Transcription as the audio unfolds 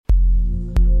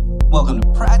Welcome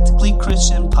to Practically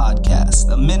Christian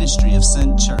Podcast, a ministry of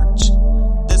Sent Church.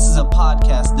 This is a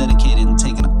podcast dedicated to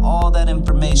taking all that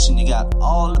information you got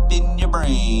all up in your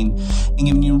brain and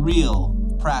giving you real,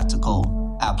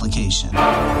 practical application.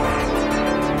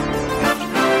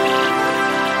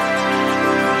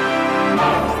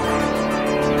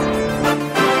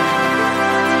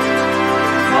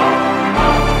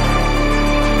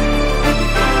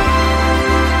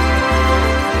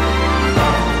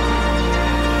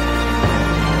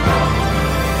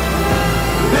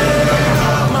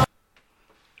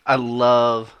 I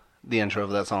love the intro of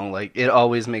that song. Like, it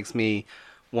always makes me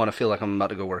want to feel like I'm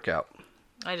about to go work out.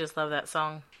 I just love that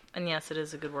song. And yes, it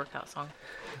is a good workout song.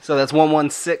 So that's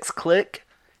 116 Click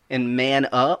and Man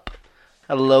Up.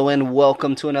 Hello and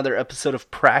welcome to another episode of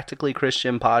Practically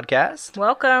Christian Podcast.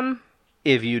 Welcome.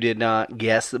 If you did not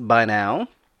guess by now,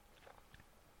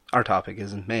 our topic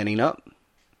is manning up.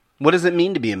 What does it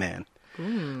mean to be a man?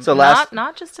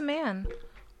 Not just a man.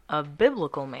 A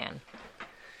biblical man.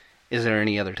 Is there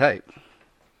any other type?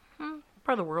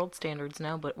 Per the world standards,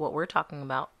 no, but what we're talking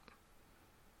about.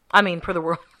 I mean, per the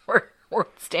world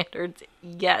standards,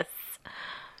 yes.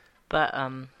 But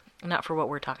not for what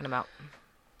we're talking about.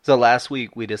 So last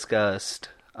week we discussed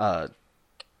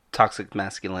toxic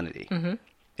masculinity. Mm-hmm.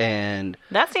 And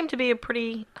that seemed to be a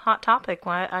pretty hot topic.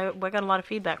 I got a lot of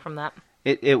feedback from that.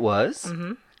 It was.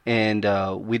 Mm-hmm.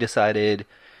 And we decided,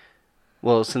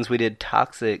 well, since we did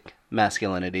toxic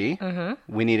masculinity, mm-hmm.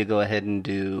 we need to go ahead and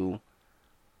do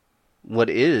what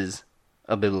is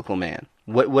a biblical man.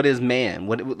 What is man?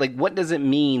 What does it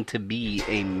mean to be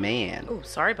a man? Oh,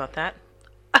 sorry about that.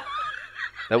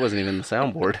 That wasn't even the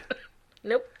soundboard.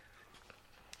 Nope.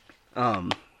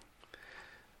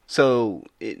 So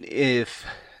if,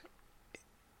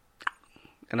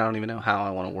 and I don't even know how I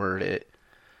want to word it.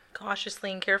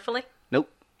 Cautiously and carefully? Nope.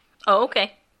 Oh,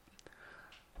 okay.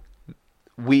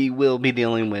 We will be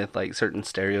dealing with like certain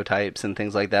stereotypes and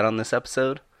things like that on this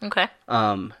episode. Okay.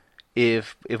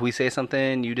 If we say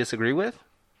something you disagree with,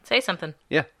 say something.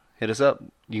 Yeah, hit us up.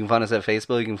 You can find us at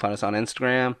Facebook. You can find us on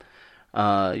Instagram.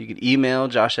 You can email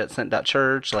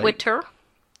josh@sent.church. Twitter.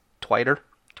 Twiter.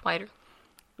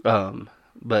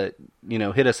 But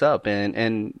hit us up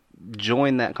and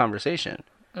join that conversation.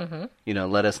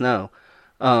 Mm-hmm. Let us know.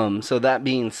 So that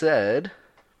being said,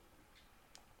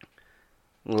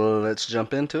 let's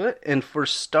jump into it. And for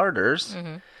starters,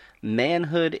 mm-hmm.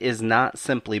 manhood is not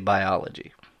simply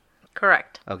biology.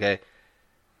 Correct. Okay?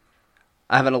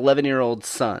 I have an 11-year-old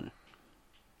son.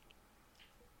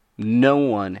 No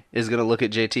one is going to look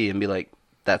at JT and be like,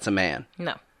 that's a man.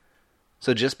 No.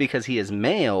 So just because he is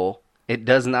male, it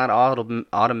does not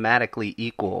automatically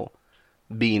equal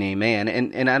being a man.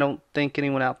 And I don't think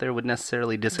anyone out there would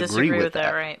necessarily disagree with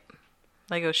that. Right.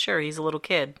 I go, sure, he's a little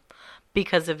kid.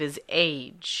 Because of his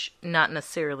age, not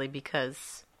necessarily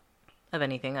because of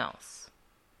anything else.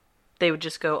 They would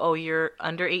just go, oh, you're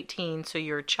under 18, so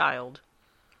you're a child.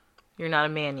 You're not a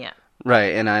man yet.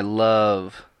 Right, and I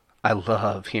love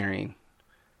hearing,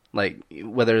 like,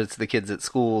 whether it's the kids at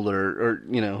school or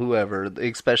whoever,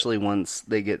 especially once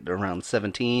they get around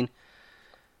 17,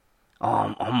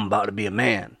 oh, I'm about to be a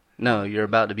man. No, you're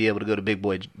about to be able to go to big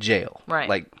boy jail. Right.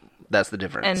 Like, that's the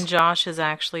difference. And Josh has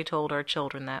actually told our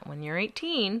children that when you're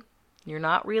 18, you're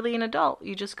not really an adult.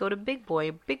 You just go to big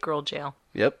boy, big girl jail.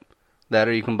 Yep. That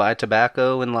or you can buy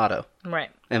tobacco and lotto.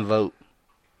 Right. And vote.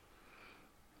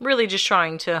 Really just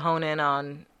trying to hone in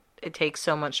on it takes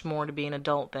so much more to be an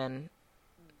adult than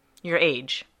your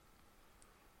age.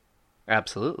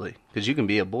 Absolutely. Because you can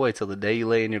be a boy till the day you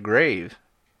lay in your grave.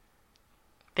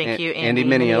 Thank you, Andy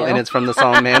Mineo. And it's from the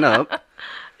song Man Up.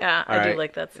 Yeah, I do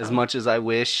like that song. As much as I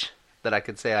wish that I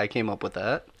could say I came up with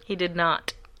that. He did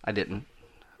not. I didn't.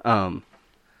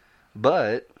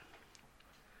 But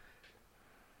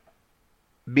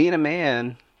being a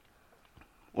man,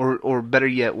 or better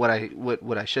yet, what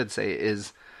I should say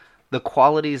is the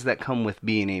qualities that come with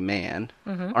being a man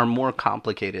mm-hmm. are more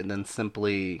complicated than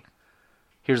simply,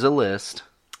 here's a list.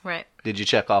 Right. Did you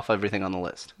check off everything on the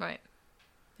list? Right.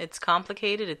 It's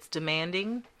complicated. It's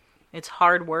demanding. It's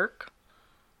hard work.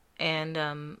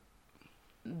 And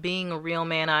being a real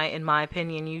man, in my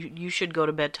opinion, you should go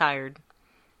to bed tired.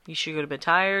 You should go to bed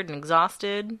tired and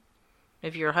exhausted.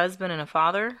 If you're a husband and a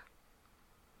father,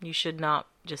 you should not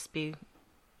just be...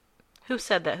 Who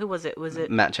said that? Who was it? Was it...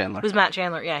 Matt Chandler. It was Matt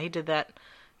Chandler. Yeah, he did that.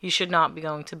 You should not be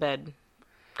going to bed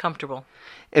comfortable.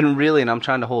 And really, and I'm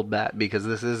trying to hold back because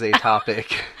this is a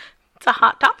topic... It's a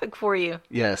hot topic for you.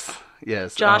 Yes.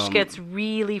 Josh gets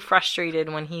really frustrated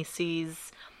when he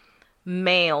sees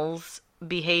males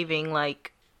behaving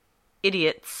like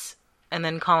idiots and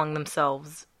then calling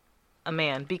themselves a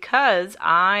man, because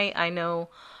I know,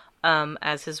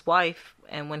 as his wife,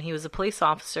 and when he was a police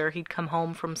officer, he'd come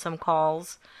home from some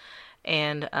calls,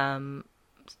 and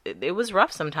it was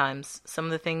rough sometimes. Some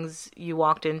of the things you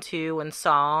walked into and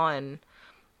saw, and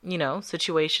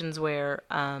situations where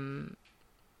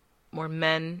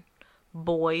men,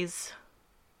 boys,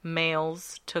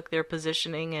 males took their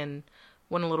positioning and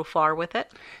went a little far with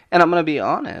it. And I'm going to be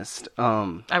honest.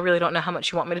 I really don't know how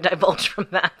much you want me to divulge from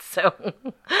that, so.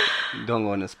 Don't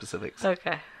go into specifics.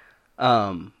 Okay.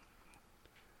 I'm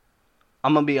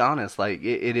going to be honest. Like,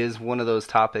 it is one of those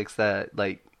topics that,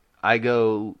 like, I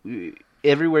go,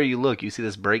 everywhere you look, you see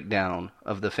this breakdown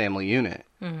of the family unit.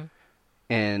 Mm-hmm.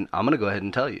 And I'm going to go ahead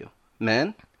and tell you,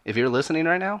 men, if you're listening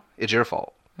right now, it's your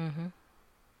fault. Mm-hmm.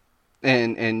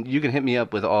 And you can hit me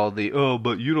up with all the, oh,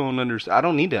 but you don't understand. I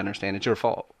don't need to understand. It's your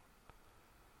fault.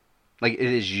 Like, it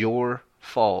is your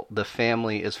fault. The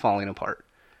family is falling apart.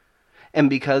 And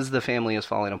because the family is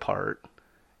falling apart,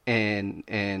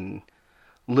 and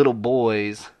little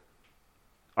boys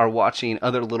are watching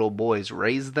other little boys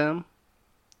raise them,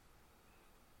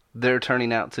 they're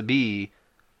turning out to be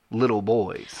little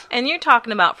boys. And you're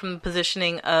talking about from the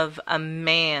positioning of a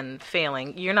man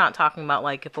failing. You're not talking about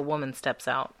like if a woman steps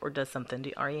out or does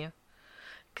something, are you?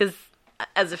 Because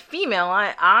as a female,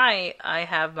 I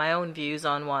have my own views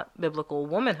on what biblical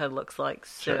womanhood looks like.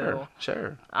 So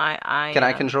Sure. Can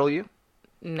I control you?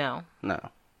 No.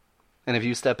 And if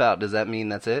you step out, does that mean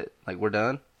that's it? Like, we're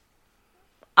done?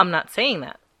 I'm not saying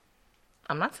that.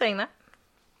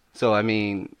 So, I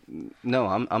mean, no,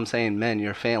 I'm saying, men,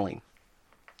 you're failing.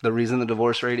 The reason the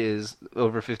divorce rate is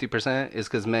over 50% is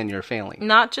because, men, you're failing.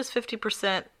 Not just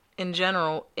 50% in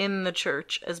general in the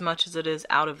church as much as it is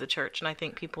out of the church. And I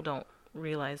think people don't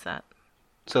realize that.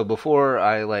 So before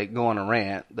I, like, go on a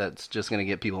rant that's just going to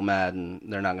get people mad and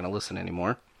they're not going to listen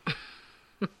anymore.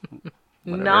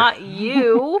 Not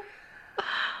you.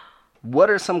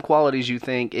 What are some qualities you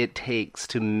think it takes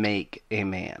to make a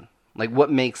man? Like,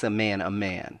 what makes a man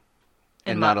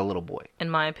and not a little boy? In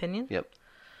my opinion? Yep.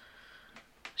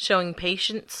 Showing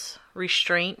patience,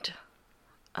 restraint,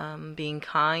 being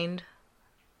kind,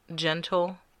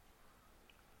 gentle,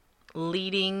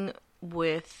 leading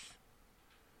with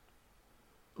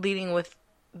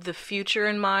the future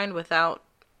in mind, without,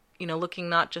 looking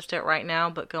not just at right now,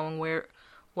 but going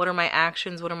what are my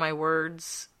actions, what are my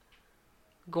words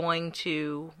going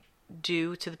to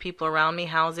do to the people around me?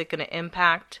 How is it going to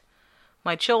impact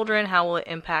my children? How will it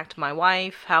impact my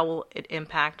wife? How will it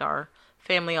impact our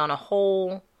family on a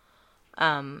whole?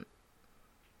 I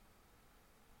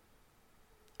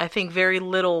think very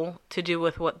little to do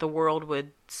with what the world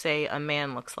would say a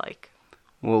man looks like.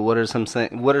 Well, what are some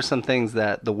things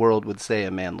that the world would say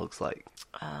a man looks like?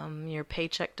 Your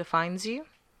paycheck defines you.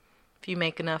 If you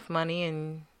make enough money,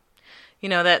 and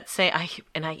that saying,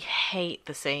 I hate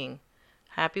the saying,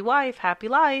 happy wife, happy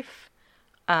life.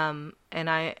 And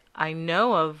I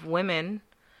know of women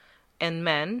and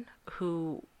men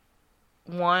who,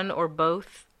 one or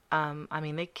both,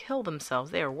 they kill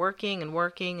themselves. They are working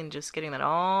and just getting that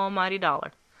almighty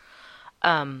dollar.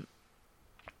 And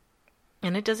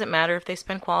it doesn't matter if they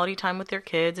spend quality time with their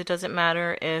kids. It doesn't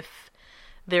matter if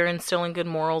they're instilling good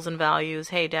morals and values.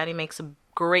 Hey, daddy makes a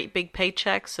great big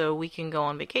paycheck, so we can go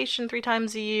on vacation 3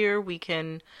 times a year. We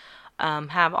can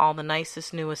have all the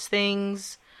nicest, newest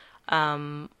things.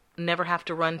 Never have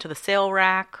to run to the sale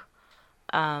rack.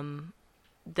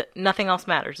 Nothing else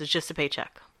matters. It's just a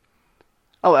paycheck.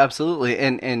 Oh, absolutely.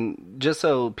 And just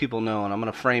so people know, and I'm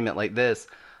going to frame it like this,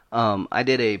 I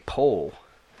did a poll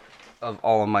of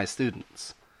all of my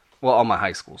students. Well, all my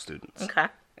high school students. Okay.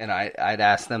 And I'd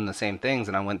asked them the same things,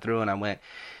 and I went through and I went,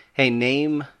 hey,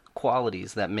 name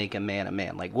qualities that make a man a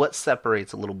man. Like, what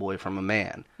separates a little boy from a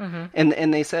man? Mm-hmm.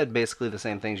 And they said basically the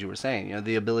same things you were saying.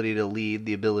 The ability to lead,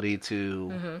 the ability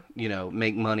to,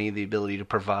 make money, the ability to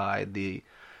provide,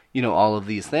 all of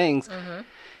these things. Mm-hmm.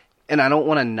 And I don't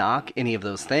want to knock any of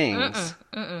those things.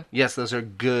 Yes, those are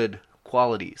good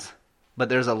qualities. But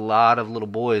there's a lot of little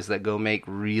boys that go make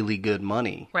really good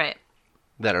money. Right.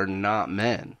 That are not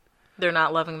men. They're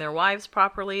not loving their wives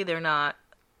properly. They're not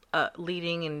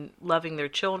leading and loving their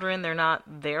children. They're not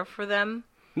there for them.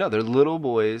 No, they're little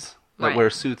boys that wear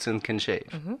suits and can shave.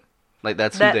 Mm-hmm. Like,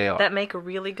 that's who they are. That make a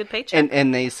really good paycheck.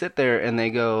 And they sit there and they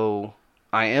go,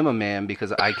 I am a man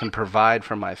because I can provide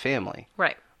for my family.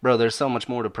 Right. Bro, there's so much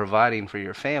more to providing for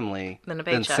your family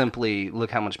than simply look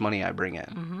how much money I bring in.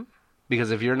 Mm-hmm. Because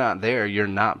if you're not there, you're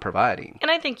not providing. And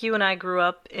I think you and I grew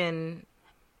up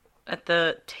at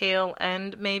the tail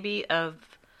end, maybe, of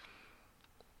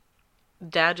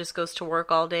dad just goes to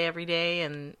work all day, every day,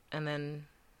 and then,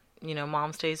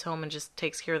 mom stays home and just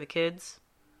takes care of the kids.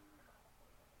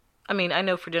 I mean, I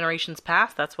know for generations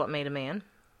past, that's what made a man.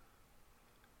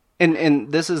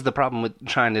 And this is the problem with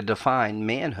trying to define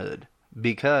manhood,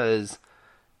 because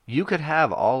you could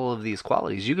have all of these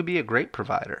qualities. You could be a great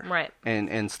provider. Right.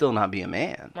 And still not be a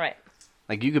man. Right.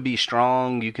 Like, you could be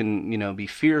strong, you can, be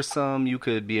fearsome, you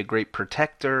could be a great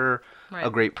protector, Right. a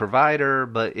great provider,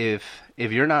 but if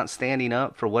you're not standing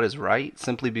up for what is right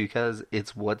simply because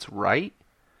it's what's right,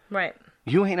 Right.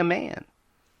 you ain't a man.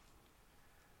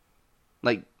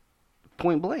 Like,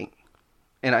 point blank.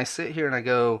 And I sit here and I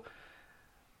go,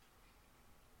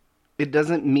 it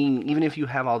doesn't mean, even if you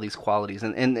have all these qualities,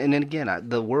 and again,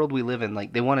 the world we live in,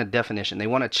 like, they want a definition, they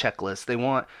want a checklist, they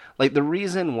want, like, the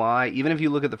reason why, even if you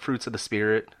look at the fruits of the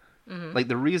Spirit, like,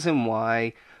 the reason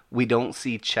why we don't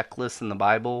see checklists in the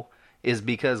Bible is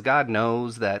because God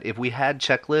knows that if we had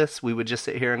checklists, we would just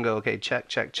sit here and go, okay, check,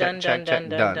 check, check, check, check,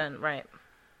 done. Right.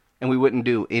 And we wouldn't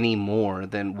do any more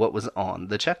than what was on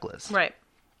the checklist. Right.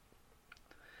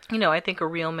 I think a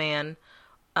real man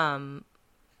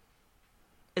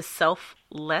is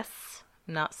selfless,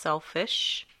 not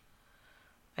selfish.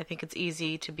 I think it's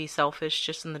easy to be selfish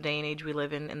just in the day and age we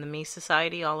live in the me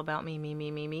society, all about me, me,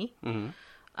 me, me, me.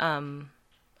 Mm-hmm.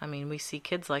 I mean, we see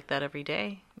kids like that every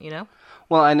day,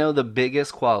 Well, I know the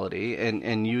biggest quality,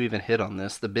 and you even hit on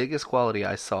this, the biggest quality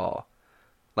I saw,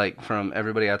 like, from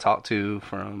everybody I talked to,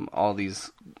 from all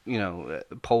these,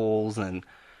 polls, and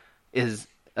is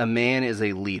a man is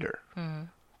a leader. Mm-hmm.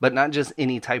 But not just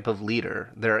any type of leader.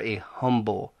 They're a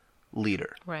humble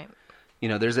leader. Right.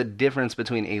 There's a difference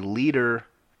between a leader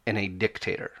and a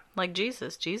dictator. Like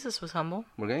Jesus. Jesus was humble.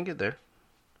 We're going to get there.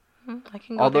 I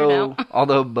can go there now.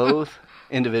 Although both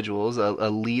individuals,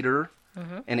 a leader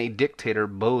and a dictator,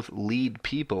 both lead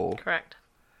people. Correct.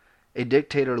 A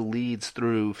dictator leads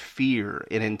through fear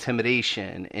and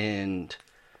intimidation and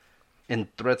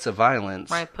threats of violence.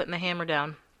 Right, putting the hammer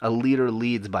down. A leader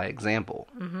leads by example.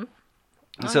 Mm-hmm.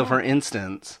 So, for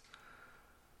instance,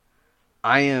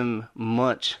 I am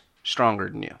much stronger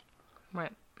than you.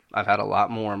 Right. I've had a lot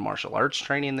more martial arts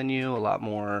training than you, a lot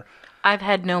more... I've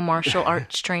had no martial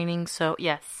arts training, so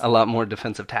yes. A lot more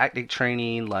defensive tactic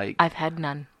training, like... I've had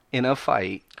none. In a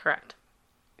fight... Correct.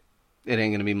 It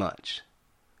ain't going to be much.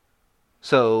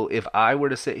 So, if I were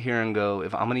to sit here and go,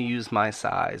 if I'm going to use my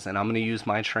size, and I'm going to use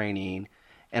my training,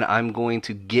 and I'm going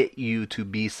to get you to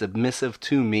be submissive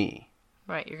to me...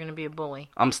 Right, you're going to be a bully.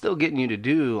 I'm still getting you to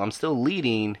do, I'm still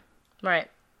leading. Right.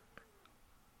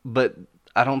 But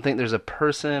I don't think there's a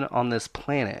person on this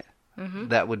planet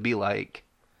that would be like,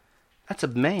 that's a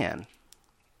man.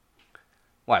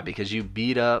 Why? Because you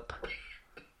beat up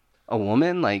a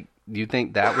woman? Like, do you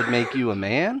think that would make you a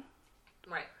man?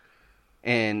 Right.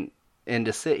 And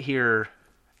to sit here,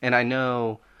 and I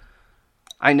know,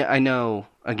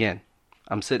 again,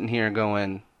 I'm sitting here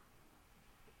going,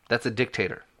 that's a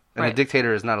dictator. And Right. a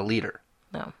dictator is not a leader.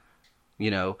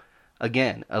 No.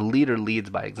 Again, a leader leads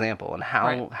by example. And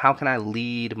how can I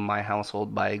lead my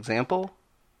household by example?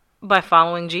 By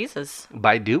following Jesus.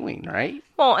 By doing, right?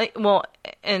 Well,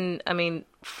 and I mean,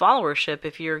 followership,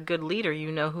 if you're a good leader,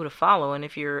 you know who to follow. And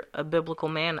if you're a biblical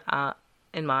man,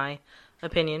 in my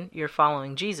opinion, you're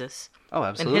following Jesus. Oh,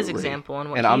 absolutely. And his example and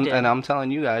what he did. And I'm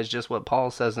telling you guys just what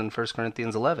Paul says in 1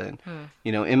 Corinthians 11.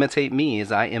 Imitate me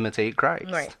as I imitate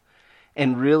Christ. Right.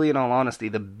 And really, in all honesty,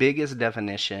 the biggest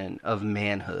definition of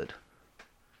manhood,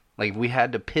 like, if we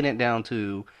had to pin it down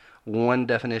to one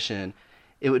definition,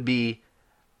 it would be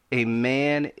a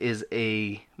man is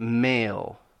a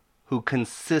male who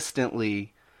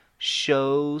consistently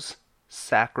shows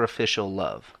sacrificial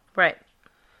love. Right.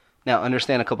 Now,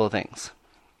 understand a couple of things.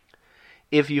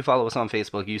 If you follow us on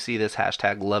Facebook, you see this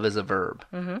hashtag love is a verb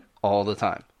all the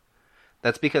time.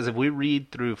 That's because if we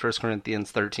read through 1 Corinthians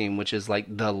 13, which is like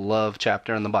the love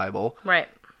chapter in the Bible, Right.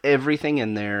 everything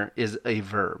in there is a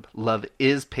verb. Love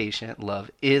is patient.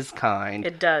 Love is kind.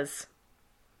 It does.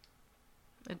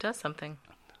 It does something.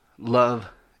 Love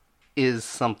is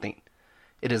something.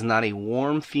 It is not a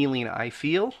warm feeling I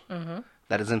feel.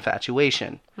 That is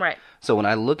infatuation. Right. So when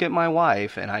I look at my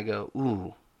wife and I go,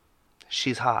 ooh,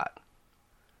 she's hot,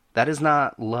 that is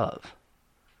not love.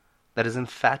 That is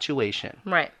infatuation.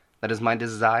 Right. That is my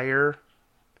desire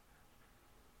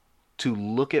to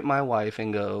look at my wife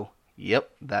and go,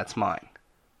 yep, that's mine.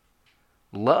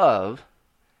 Love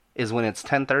is when it's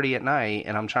 10:30 at night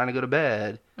and I'm trying to go to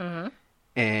bed,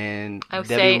 and I would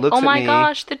Debbie say, looks oh at my me.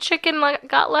 gosh, the chicken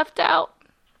got left out.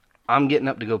 I'm getting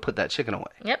up to go put that chicken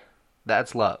away. Yep.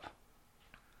 That's love.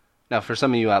 Now, for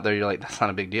some of you out there, you're like, that's not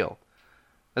a big deal.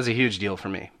 That's a huge deal for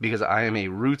me because I am a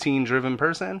routine-driven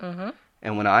person,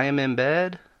 and when I am in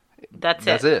bed, that's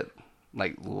it.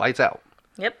 Like, lights out.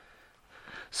 Yep.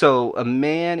 So, a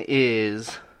man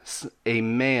is a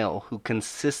male who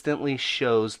consistently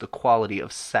shows the quality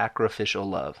of sacrificial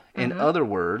love. In other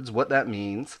words, what that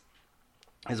means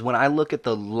is when I look at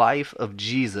the life of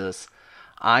Jesus,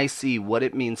 I see what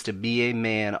it means to be a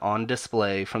man on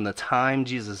display from the time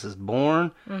Jesus is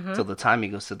born till the time he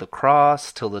goes to the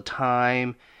cross, till the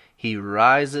time he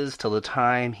rises, till the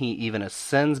time he even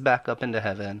ascends back up into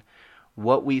heaven.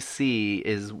 What we see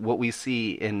is what we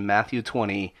see in Matthew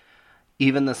 20.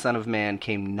 Even the Son of Man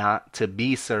came not to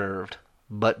be served,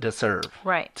 but to serve.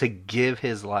 Right. To give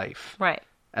his life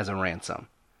as a ransom.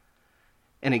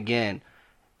 And again,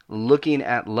 looking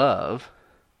at love,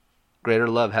 greater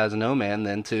love has no man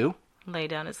than to lay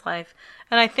down his life.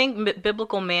 And I think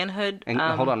biblical manhood... And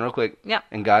hold on real quick. Yeah.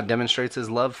 And God demonstrates his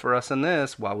love for us in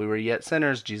this. While we were yet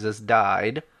sinners, Jesus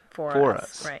died for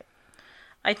us. Right.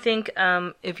 I think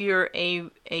if you're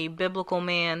a biblical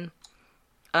man,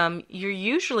 you're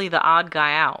usually the odd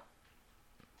guy out.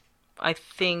 I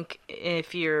think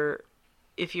if you're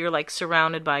like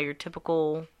surrounded by your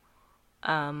typical,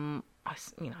 I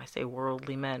say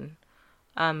worldly men,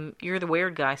 you're the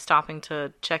weird guy stopping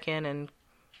to check in and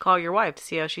call your wife to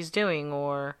see how she's doing,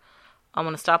 or I'm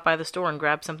going to stop by the store and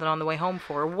grab something on the way home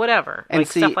for her, whatever. And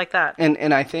stuff like that.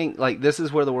 And I think, this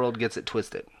is where the world gets it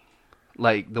twisted.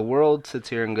 The world sits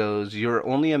here and goes, you're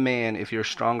only a man if you're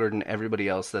stronger than everybody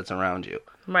else that's around you.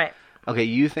 Right. Okay,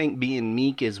 you think being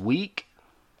meek is weak?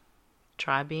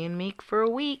 Try being meek for a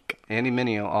week. Andy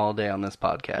Mineo all day on this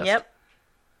podcast. Yep.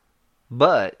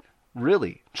 But,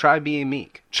 really, try being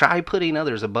meek. Try putting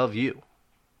others above you.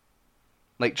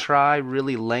 Try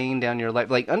really laying down your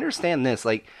life. Understand this.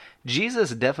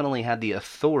 Jesus definitely had the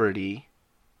authority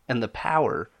and the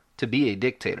power to be a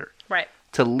dictator. Right.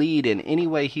 To lead in any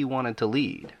way he wanted to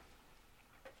lead.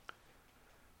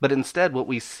 But instead, what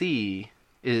we see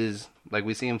is, like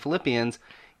we see in Philippians,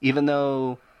 even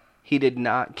though he did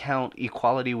not count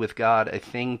equality with God a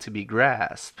thing to be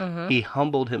grasped, he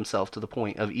humbled himself to the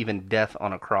point of even death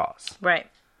on a cross. Right.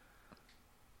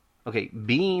 Okay,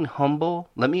 being humble,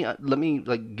 let me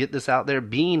get this out there.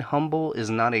 Being humble is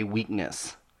not a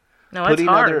weakness. No, it's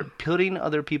hard. Putting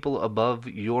other people above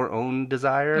your own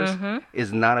desires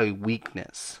is not a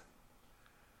weakness.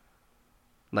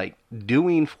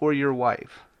 Doing for your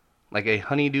wife, a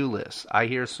honey-do list. I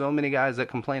hear so many guys that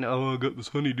complain, I got this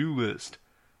honey-do list.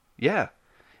 Yeah.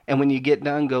 And when you get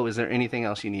done, go, is there anything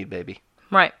else you need, baby?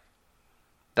 Right.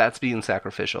 That's being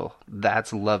sacrificial.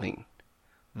 That's loving.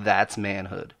 That's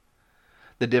manhood.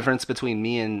 The difference between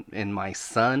me and my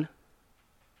son,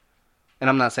 and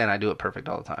I'm not saying I do it perfect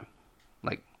all the time.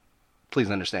 Please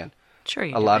understand. Sure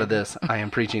you do. A lot of this I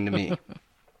am preaching to me.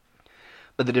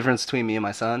 But the difference between me and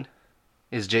my son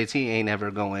is JT ain't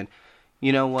ever going,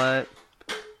 you know what?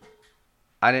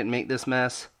 I didn't make this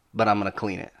mess, but I'm going to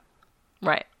clean it.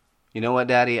 Right. You know what,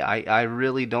 Daddy? I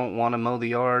really don't want to mow the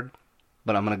yard,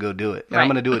 but I'm going to go do it. And I'm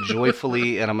going to do it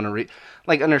joyfully, and I'm going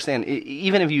to understand,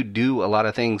 even if you do a lot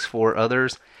of things for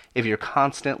others, if you're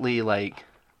constantly,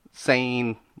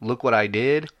 saying, look what I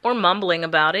did. Or mumbling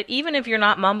about it. Even if you're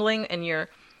not mumbling and your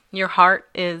heart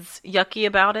is yucky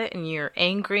about it and you're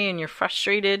angry and you're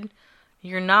frustrated,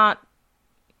 you don't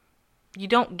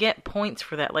get points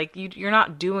for that. You're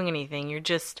not doing anything. You're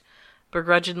just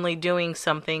begrudgingly doing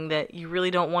something that you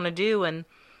really don't want to do. And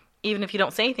even if you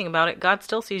don't say anything about it, God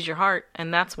still sees your heart.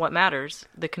 And that's what matters.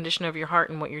 The condition of your heart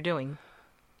and what you're doing.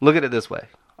 Look at it this way.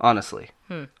 Honestly.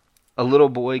 A little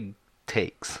boy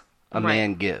takes. A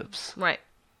man gives. Right.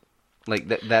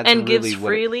 That's and really gives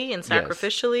freely and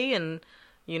sacrificially and,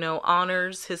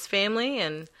 honors his family.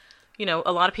 And,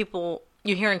 a lot of people,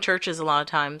 you hear in churches a lot of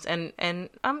times, and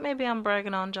maybe I'm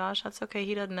bragging on Josh. That's okay.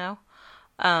 He doesn't know.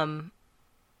 I'm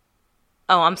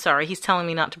sorry. He's telling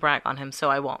me not to brag on him, so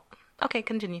I won't. Okay,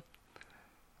 continue.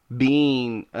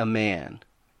 Being a man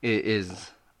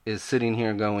is sitting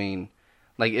here going,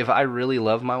 if I really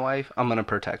love my wife, I'm going to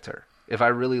protect her. If I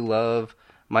really love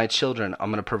my children, I'm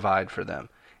going to provide for them.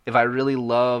 If I really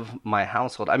love my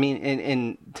household,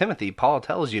 in Timothy, Paul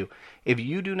tells you, if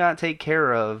you do not take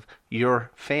care of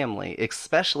your family,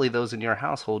 especially those in your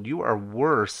household, you are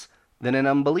worse than an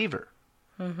unbeliever.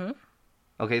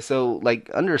 Okay, so,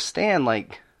 understand,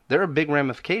 there are big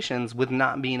ramifications with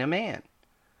not being a man.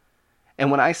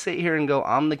 And when I sit here and go,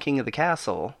 I'm the king of the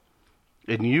castle,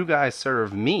 and you guys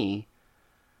serve me,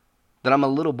 then I'm a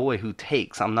little boy who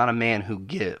takes. I'm not a man who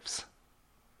gives.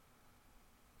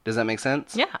 Does that make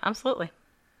sense? Yeah, absolutely.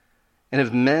 And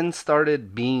if men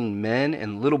started being men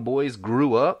and little boys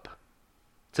grew up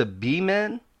to be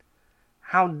men,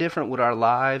 how different would our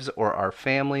lives or our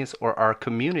families or our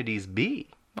communities be?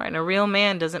 Right, and a real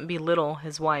man doesn't belittle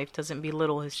his wife, doesn't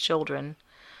belittle his children,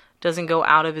 doesn't go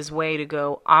out of his way to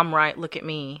go, I'm right, look at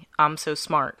me, I'm so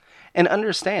smart. And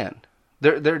understand,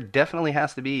 there definitely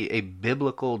has to be a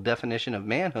biblical definition of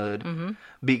manhood,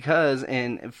 because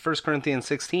in 1 Corinthians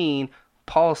 16,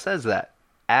 Paul says that.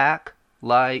 Act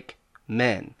like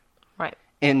men. Right.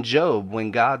 In Job,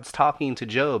 when God's talking to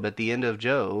Job at the end of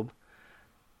Job,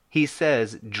 he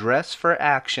says, dress for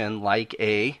action like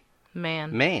a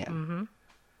Man. man.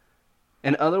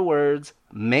 In other words,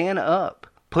 man up.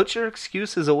 Put your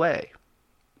excuses away.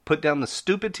 Put down the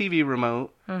stupid TV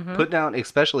remote. Put down,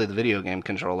 especially the video game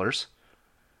controllers.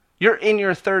 You're in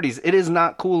your 30s. It is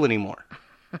not cool anymore.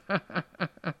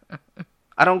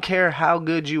 I don't care how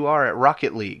good you are at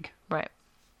Rocket League. Right.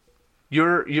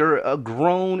 You're a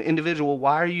grown individual.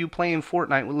 Why are you playing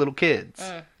Fortnite with little kids?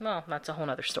 Well, that's a whole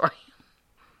other story.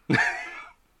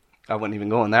 I wouldn't even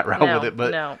go on that route with it,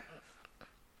 but No.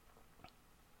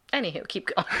 Anywho, keep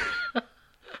going.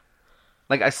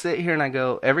 like I sit here and I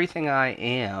go, everything I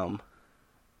am,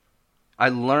 I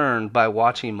learned by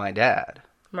watching my dad.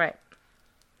 Right.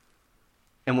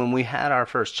 And when we had our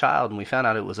first child and we found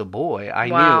out it was a boy, I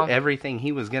Wow. knew everything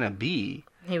he was going to be.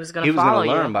 He was going He to was follow going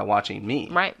to learn you. by watching me.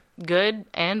 Right. Good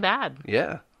and bad.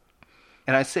 Yeah.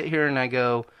 And I sit here and I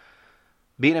go,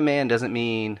 being a man doesn't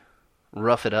mean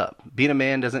rough it up. Being a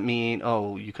man doesn't mean,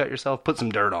 oh, you cut yourself, put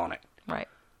some dirt on it. Right.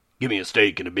 Give me a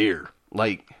steak and a beer.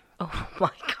 Like, Oh my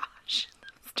gosh.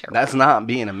 That's terrible. that's not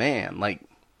being a man. Like,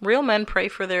 Real men pray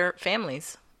for their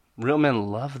families. real men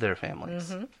love their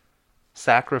families.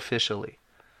 Sacrificially.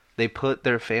 They put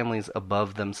their families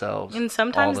above themselves. And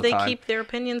sometimes all the they time. keep their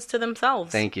opinions to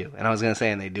themselves. Thank you. And I was going to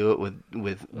say, and they do it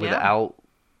without,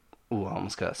 ooh, I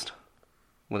almost cussed.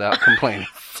 Without complaining.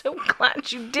 So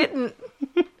glad you didn't.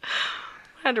 I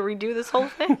had to redo this whole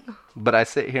thing. But I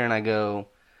sit here and I go,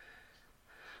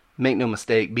 make no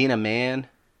mistake, being a man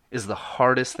is the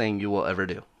hardest thing you will ever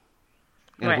do.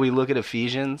 And Right. if we look at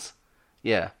Ephesians,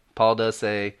 yeah, Paul does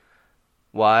say,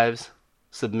 wives,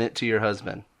 submit to your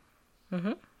husband.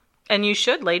 And you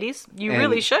should, ladies. You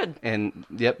really should. And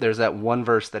yep, there's that one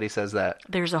verse that he says that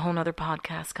There's a whole nother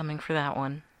podcast coming for that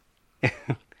one.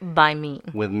 By me.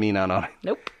 with me not on it.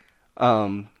 Nope.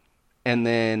 And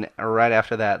then right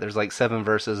after that, there's like 7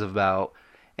 verses about,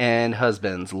 and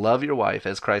husbands, love your wife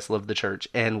as Christ loved the church.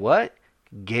 And what?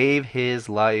 Gave his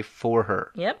life for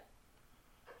her. Yep.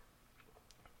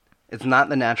 It's not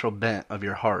the natural bent of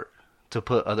your heart to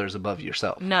put others above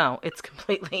yourself. No, it's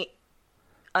completely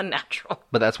unnatural.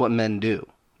 But that's what men do.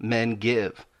 Men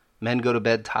give. Men go to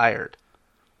bed tired.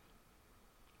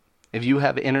 If you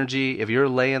have energy, if you're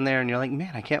laying there and you're like,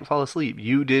 man, I can't fall asleep,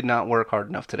 you did not work hard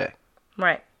enough today.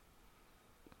 Right.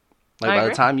 Like, I by agree.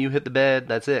 the time you hit the bed,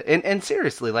 that's it. And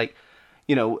seriously, like,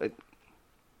 you know,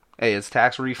 hey, it's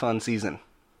tax refund season.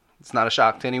 It's not a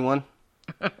shock to anyone.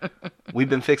 We've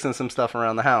been fixing some stuff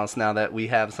around the house now that we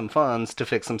have some funds to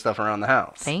fix some stuff around the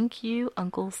house. Thank you,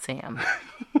 Uncle Sam.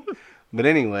 But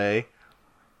anyway,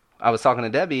 I was talking to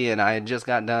Debbie, and I had just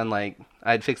got done, like,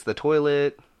 I had fixed the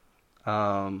toilet,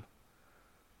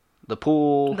 the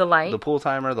pool, The light. the pool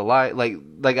timer, the light, like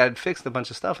I'd fixed a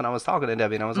bunch of stuff, and I was talking to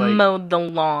Debbie, and I was like, Mowed the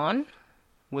lawn.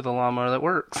 with a lawnmower that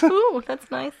works. Ooh, that's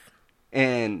nice.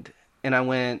 and I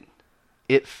went,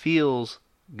 it feels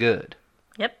good.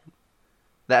 Yep.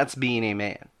 That's being a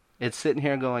man. It's sitting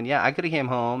here going, yeah, I could have came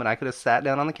home, and I could have sat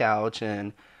down on the couch,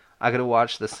 and I could have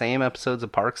watched the same episodes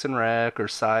of Parks and Rec, or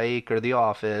Psych, or The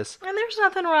Office, And there's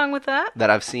nothing wrong with that. that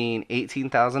I've seen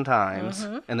 18,000 times,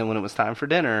 and then when it was time for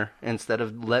dinner, instead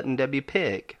of letting Debbie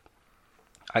pick,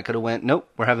 I could have went, nope,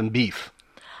 we're having beef.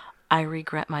 I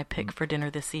regret my pick for dinner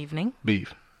this evening.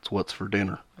 Beef. It's what's for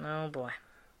dinner. Oh, boy.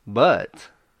 But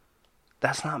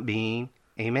that's not being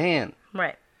a man.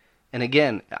 Right. And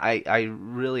again,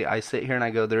 I sit here and I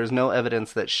go, there is no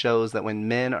evidence that shows that when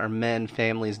men are men,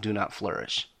 families do not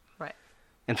flourish. Right.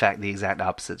 In fact, the exact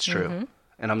opposite's true.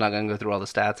 And I'm not going to go through all the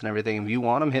stats and everything. If you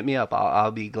want them, hit me up.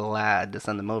 I'll be glad to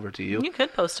send them over to you. You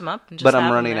could post them up. And just But have I'm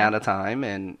them running there. out of time,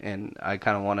 and I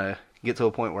kind of want to get to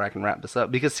a point where I can wrap this up.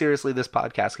 Because seriously, this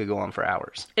podcast could go on for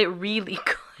hours. It really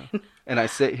could. And I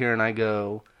sit here and I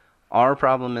go, our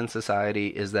problem in society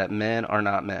is that men are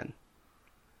not men.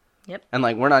 Yep. And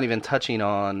like, we're not even touching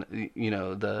on, you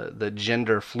know, the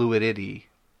gender fluidity.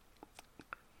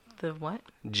 The what?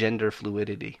 Gender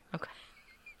fluidity. Okay.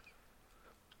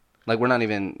 Like, we're not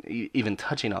even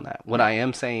touching on that. What I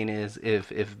am saying is,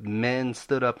 if men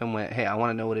stood up and went, hey, I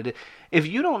want to know what it is. If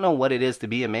you don't know what it is to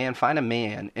be a man, find a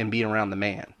man and be around the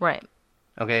man. Right.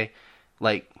 Okay?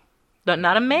 Like, But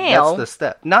not a male. that's the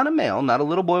step. Not a male, not a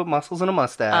little boy with muscles and a A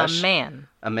mustache. man.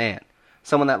 A man.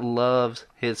 Someone that loves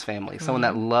his family. Someone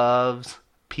that loves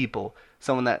people.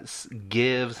 someone that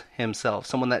gives himself,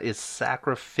 someone that is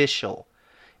sacrificial.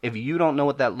 If you don't know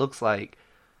what that looks like,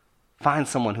 find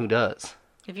someone who does.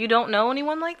 If you don't know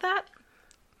anyone like that,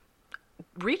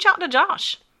 reach out to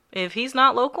Josh. If he's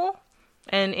not local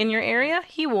and in your area,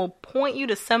 he will point you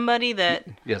to somebody that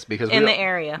because in the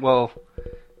area. Well,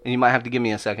 and you might have to give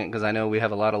me a second because I know we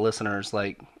have a lot of listeners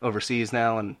like overseas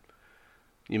now, and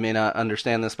you may not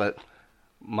understand this, but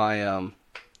my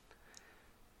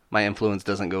my influence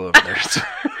doesn't go over there.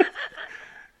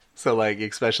 So like,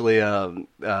 especially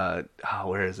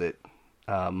where is it?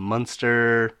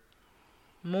 Munster.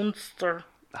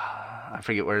 I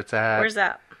forget where it's at. Where's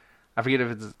that? I forget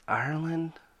if it's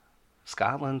Ireland,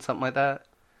 Scotland, something like that.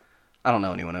 I don't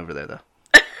know anyone over there though.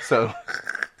 So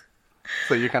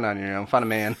you're kind of on your own. Find a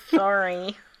man.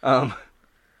 Sorry. You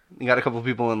got a couple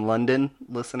people in London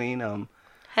listening.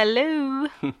 Hello.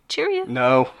 Cheerio.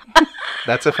 No,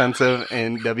 that's offensive,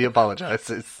 and Debbie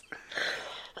apologizes.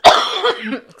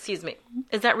 Excuse me.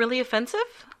 Is that really offensive?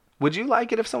 Would you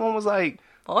like it if someone was like,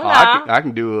 Hola. I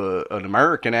can do an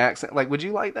American accent? Like, would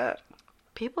you like that?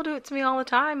 People do it to me all the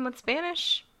time with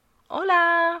Spanish.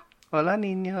 Hola. Hola,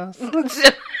 niños.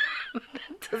 That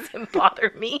doesn't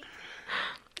bother me.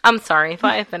 I'm sorry if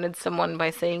I offended someone by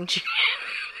saying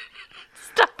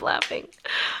stop laughing. I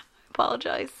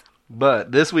apologize.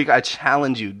 But this week I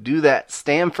challenge you, do that.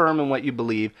 Stand firm in what you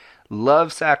believe.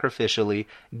 Love sacrificially.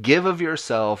 Give of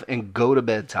yourself and go to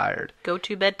bed tired. Go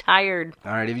to bed tired.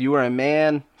 All right, if you are a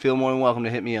man, feel more than welcome to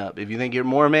hit me up. If you think you're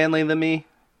more manly than me,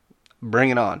 bring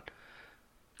it on.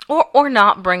 Or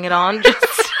not bring it on.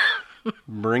 Just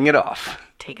bring it off.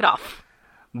 Take it off.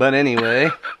 But anyway,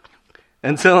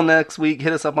 until next week,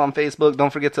 hit us up on Facebook.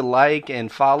 Don't forget to like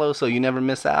and follow so you never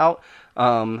miss out.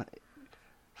 Find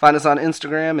us on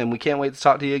Instagram, and we can't wait to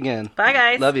talk to you again. Bye,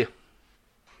 guys. Love you.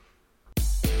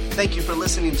 Thank you for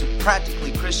listening to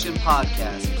Practically Christian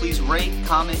Podcast. Please rate,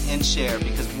 comment, and share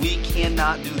because we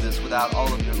cannot do this without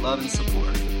all of your love and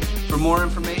support. For more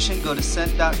information, go to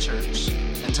Sent.Church.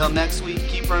 Until next week,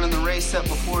 keep running the race set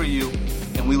before you,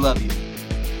 and we love you.